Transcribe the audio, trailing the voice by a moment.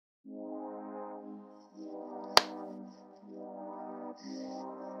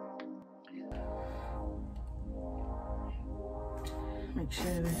Make sure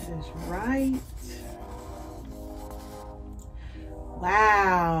this is right.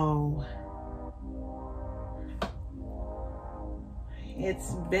 Wow.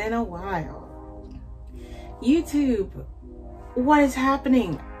 It's been a while. YouTube, what is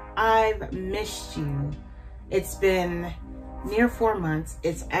happening? I've missed you. It's been near 4 months.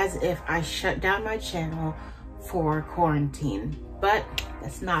 It's as if I shut down my channel for quarantine, but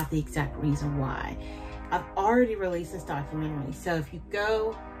that's not the exact reason why. I've already released this documentary. So if you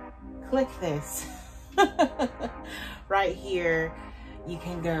go click this right here, you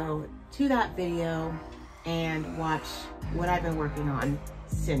can go to that video and watch what I've been working on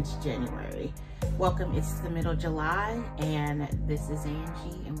since January. Welcome, it's the middle of July and this is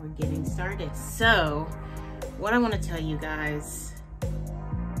Angie and we're getting started. So what I want to tell you guys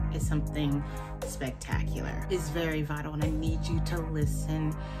is something spectacular. It's very vital and I need you to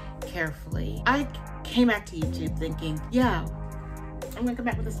listen carefully. I came back to YouTube thinking, yeah, I'm gonna come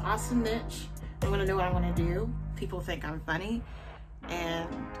back with this awesome niche. I'm gonna know what I want to do. People think I'm funny and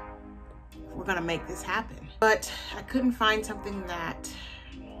we're gonna make this happen. But I couldn't find something that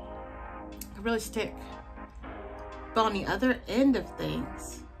could really stick. But on the other end of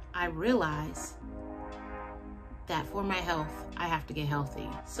things, I realized that for my health, I have to get healthy.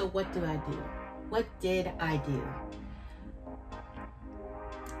 So what do I do? What did I do?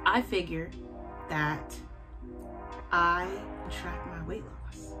 I figured that I track my weight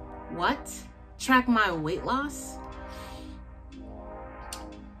loss. What? Track my weight loss?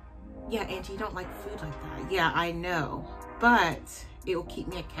 Yeah, Angie, you don't like food like that. Yeah, I know, but it will keep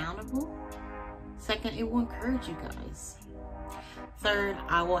me accountable. Second, it will encourage you guys. Third,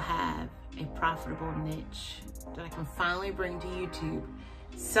 I will have a profitable niche that I can finally bring to YouTube.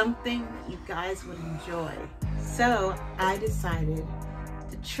 Something you guys would enjoy. So I decided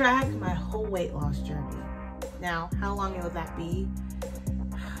to track my whole weight loss journey. Now, how long will that be?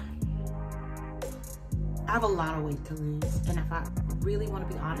 I have a lot of weight to lose, and if I really want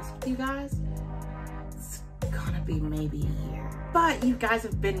to be honest with you guys, it's gonna be maybe a year. But you guys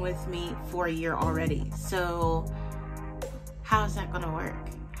have been with me for a year already, so how is that gonna work?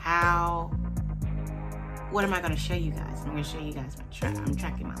 What am I gonna show you guys? I'm gonna show you guys I'm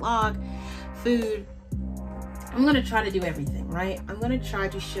tracking my log, food. I'm gonna try to do everything, right? I'm gonna try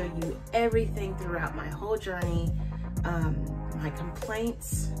to show you everything throughout my whole journey, my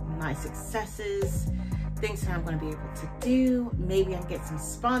complaints, my successes, things that I'm gonna be able to do. Maybe I can get some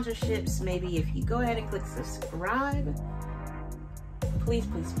sponsorships. Maybe if you go ahead and click subscribe, please,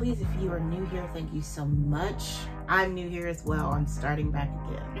 please, please, if you are new here, thank you so much. I'm new here as well. I'm starting back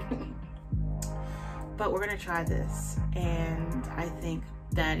again. But we're gonna try this, and I think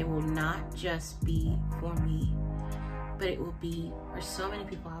that it will not just be for me, but it will be for so many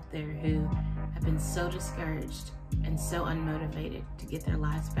people out there who have been so discouraged and so unmotivated to get their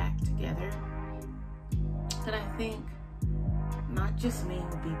lives back together, that I think not just me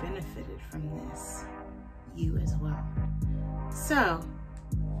will be benefited from this, you as well. So,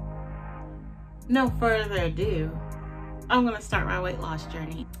 no further ado, I'm gonna start my weight loss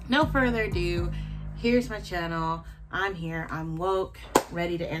journey. No further ado, here's my channel. I'm here, I'm woke,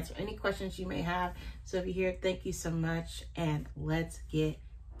 ready to answer any questions you may have. So if you're here, thank you so much, and let's get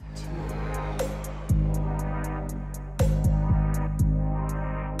to it.